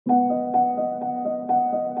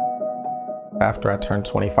After I turned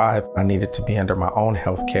 25, I needed to be under my own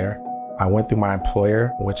health care. I went through my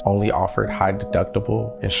employer, which only offered high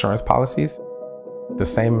deductible insurance policies. The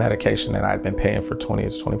same medication that I'd been paying for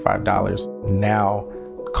 $20 to $25 now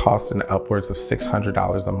costing upwards of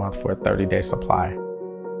 $600 a month for a 30-day supply.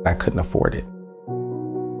 I couldn't afford it.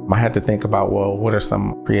 I had to think about, well, what are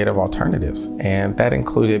some creative alternatives? And that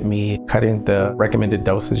included me cutting the recommended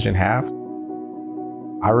dosage in half.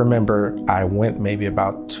 I remember I went maybe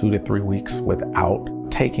about 2 to 3 weeks without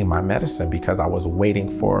taking my medicine because I was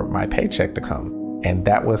waiting for my paycheck to come. And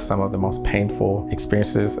that was some of the most painful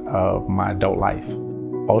experiences of my adult life.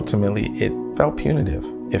 Ultimately, it felt punitive.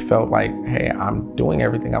 It felt like, hey, I'm doing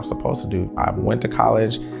everything I'm supposed to do. I went to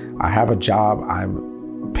college, I have a job,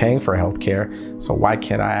 I'm paying for healthcare, so why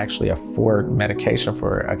can't I actually afford medication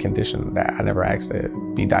for a condition that I never asked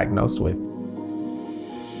to be diagnosed with?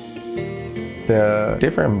 The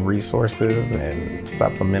different resources and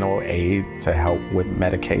supplemental aid to help with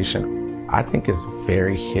medication, I think is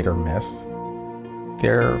very hit or miss.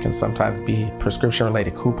 There can sometimes be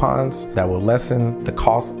prescription-related coupons that will lessen the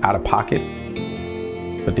cost out of pocket,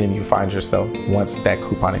 but then you find yourself, once that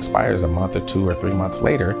coupon expires a month or 2 or 3 months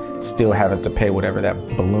later, still having to pay whatever that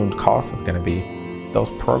ballooned cost is going to be.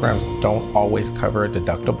 Those programs don't always cover a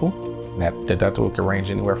deductible. That deductible can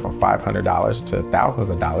range anywhere from $500 to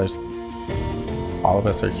thousands of dollars. All of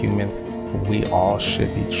us are human. We all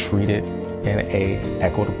should be treated in an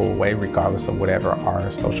equitable way, regardless of whatever our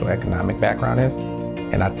socioeconomic background is.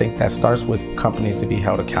 And I think that starts with companies to be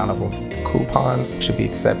held accountable. Coupons should be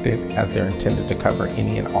accepted as they're intended to cover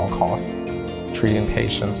any and all costs. Treating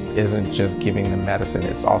patients isn't just giving them medicine,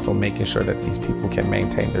 it's also making sure that these people can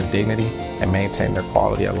maintain their dignity and maintain their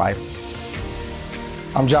quality of life.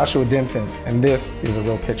 I'm Joshua Denton, and this is A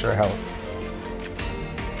Real Picture of Health.